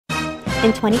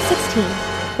In 2016,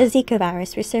 the Zika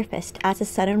virus resurfaced as a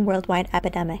sudden worldwide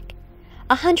epidemic.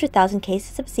 100,000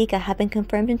 cases of Zika have been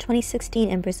confirmed in 2016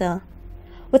 in Brazil,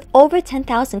 with over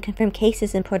 10,000 confirmed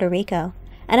cases in Puerto Rico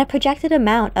and a projected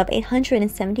amount of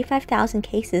 875,000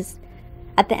 cases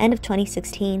at the end of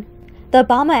 2016. The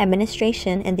Obama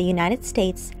administration in the United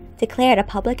States declared a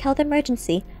public health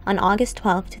emergency on August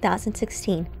 12,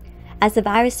 2016, as the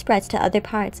virus spreads to other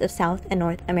parts of South and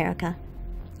North America.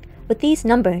 With these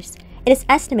numbers, it is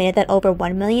estimated that over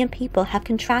 1 million people have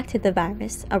contracted the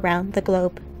virus around the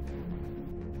globe.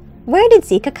 Where did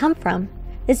Zika come from?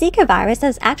 The Zika virus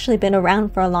has actually been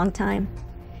around for a long time.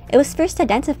 It was first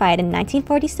identified in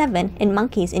 1947 in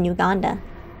monkeys in Uganda,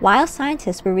 while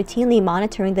scientists were routinely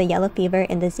monitoring the yellow fever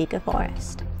in the Zika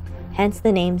forest, hence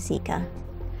the name Zika.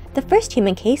 The first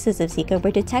human cases of Zika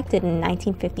were detected in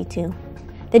 1952.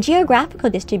 The geographical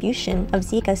distribution of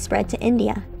Zika spread to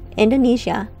India,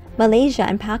 Indonesia, Malaysia,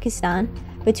 and Pakistan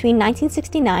between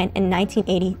 1969 and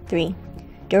 1983,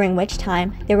 during which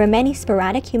time there were many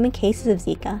sporadic human cases of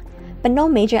Zika, but no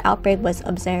major outbreak was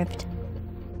observed.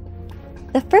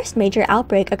 The first major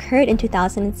outbreak occurred in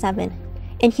 2007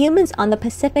 in humans on the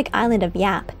Pacific island of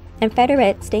Yap and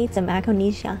Federated States of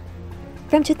Micronesia.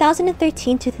 From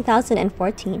 2013 to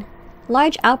 2014,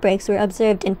 large outbreaks were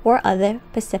observed in 4 other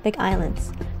Pacific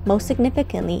islands, most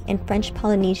significantly in French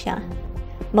Polynesia.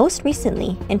 Most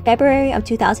recently, in February of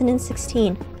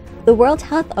 2016, the World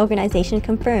Health Organization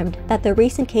confirmed that the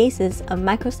recent cases of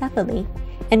microcephaly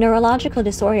and neurological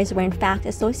disorders were in fact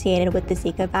associated with the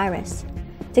Zika virus,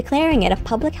 declaring it a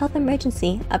public health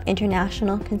emergency of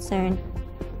international concern.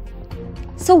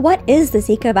 So what is the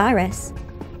Zika virus?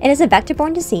 It is a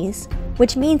vector-borne disease,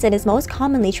 which means it is most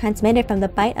commonly transmitted from the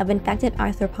bite of infected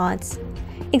arthropods.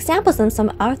 Examples of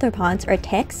some arthropods are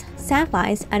ticks,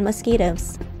 sandflies, and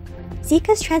mosquitoes. Zika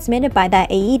is transmitted by the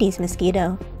Aedes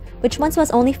mosquito, which once was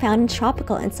only found in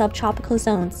tropical and subtropical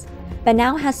zones, but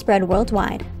now has spread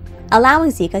worldwide,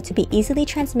 allowing Zika to be easily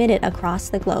transmitted across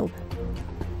the globe.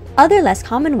 Other less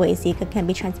common ways Zika can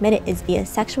be transmitted is via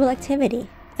sexual activity,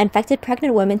 infected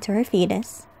pregnant women to her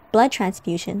fetus, blood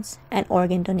transfusions, and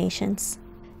organ donations.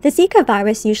 The Zika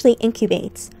virus usually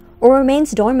incubates or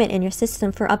remains dormant in your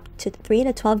system for up to 3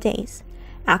 to 12 days,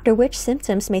 after which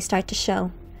symptoms may start to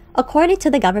show. According to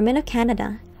the Government of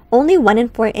Canada, only 1 in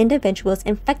 4 individuals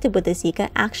infected with the Zika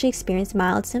actually experience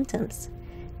mild symptoms.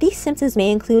 These symptoms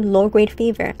may include low-grade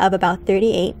fever of about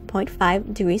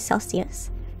 38.5 degrees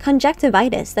Celsius,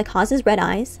 conjunctivitis that causes red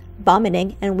eyes,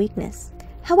 vomiting, and weakness.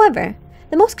 However,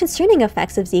 the most concerning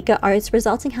effects of Zika are its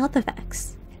resulting health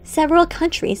effects. Several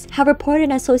countries have reported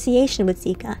an association with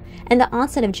Zika and the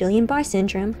onset of Guillain-Barré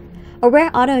syndrome, a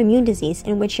rare autoimmune disease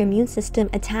in which your immune system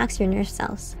attacks your nerve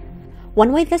cells.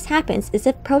 One way this happens is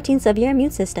if proteins of your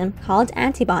immune system, called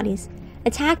antibodies,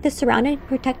 attack the surrounding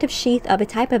protective sheath of a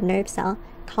type of nerve cell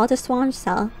called a Schwann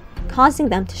cell, causing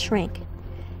them to shrink.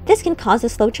 This can cause a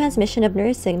slow transmission of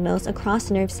nerve signals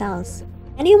across nerve cells.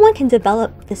 Anyone can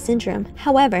develop this syndrome,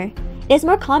 however, it is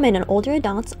more common in older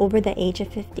adults over the age of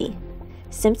 50.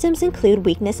 Symptoms include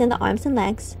weakness in the arms and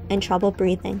legs and trouble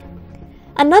breathing.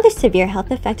 Another severe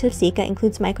health effect of Zika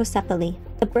includes microcephaly,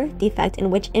 a birth defect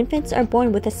in which infants are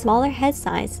born with a smaller head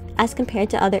size as compared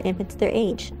to other infants their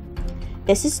age.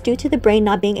 This is due to the brain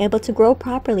not being able to grow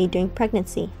properly during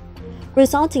pregnancy,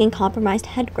 resulting in compromised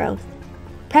head growth.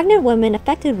 Pregnant women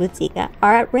affected with Zika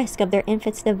are at risk of their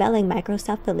infants developing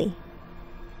microcephaly.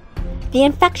 The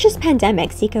infectious pandemic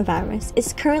Zika virus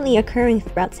is currently occurring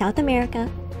throughout South America,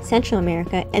 Central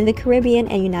America, and the Caribbean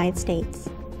and United States.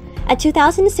 A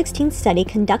 2016 study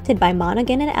conducted by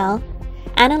Negin et al.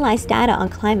 Analyzed data on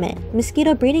climate,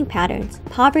 mosquito breeding patterns,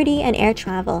 poverty, and air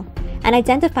travel, and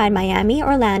identified Miami,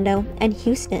 Orlando, and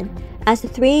Houston as the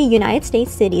 3 United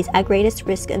States cities at greatest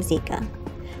risk of Zika.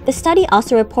 The study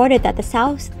also reported that the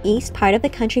southeast part of the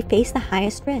country faced the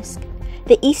highest risk,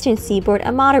 the eastern seaboard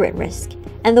a moderate risk,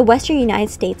 and the western United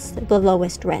States the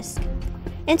lowest risk.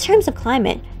 In terms of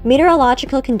climate,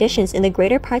 meteorological conditions in the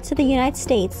greater parts of the United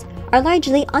States are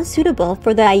largely unsuitable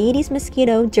for the Aedes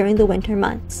mosquito during the winter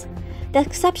months. The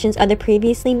exceptions are the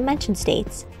previously mentioned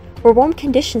states, where warm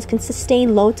conditions can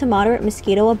sustain low to moderate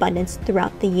mosquito abundance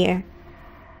throughout the year.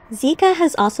 Zika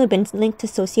has also been linked to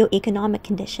socioeconomic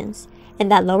conditions, in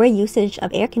that lower usage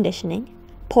of air conditioning,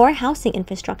 poor housing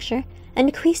infrastructure, and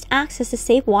decreased access to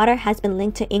safe water has been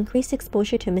linked to increased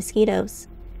exposure to mosquitoes.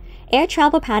 Air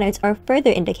travel patterns are a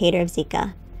further indicator of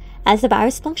Zika, as the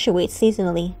virus fluctuates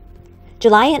seasonally.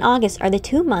 July and August are the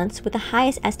 2 months with the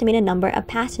highest estimated number of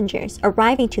passengers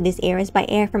arriving to these areas by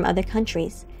air from other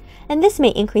countries, and this may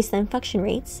increase the infection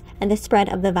rates and the spread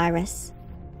of the virus.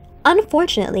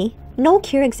 Unfortunately, no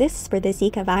cure exists for the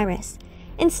Zika virus,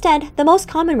 Instead, the most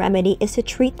common remedy is to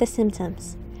treat the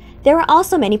symptoms. There are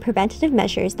also many preventative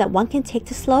measures that one can take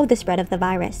to slow the spread of the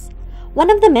virus.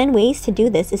 One of the main ways to do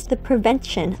this is the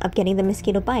prevention of getting the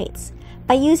mosquito bites,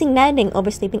 by using netting over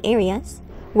sleeping areas,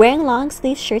 wearing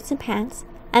long-sleeve shirts and pants,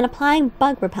 and applying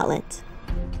bug repellent.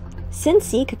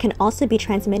 Since Zika can also be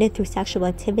transmitted through sexual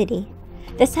activity,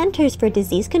 the Centers for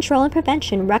Disease Control and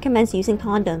Prevention recommends using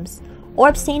condoms or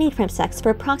abstaining from sex for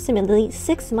approximately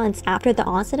 6 months after the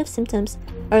onset of symptoms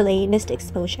or latest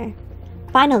exposure.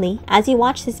 Finally, as you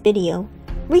watch this video,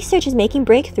 research is making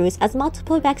breakthroughs as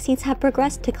multiple vaccines have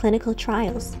progressed to clinical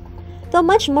trials. Though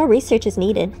much more research is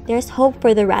needed, there is hope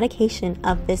for the eradication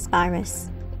of this virus.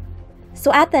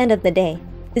 So at the end of the day,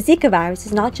 the Zika virus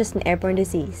is not just an airborne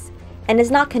disease, and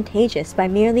is not contagious by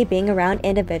merely being around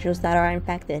individuals that are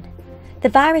infected. The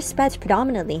virus spreads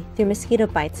predominantly through mosquito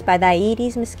bites by the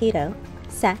Aedes mosquito,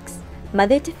 sex,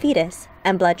 mother to fetus,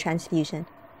 and blood transfusion.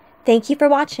 Thank you for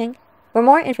watching. For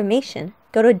more information,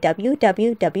 go to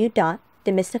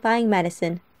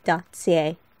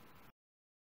www.demystifyingmedicine.ca.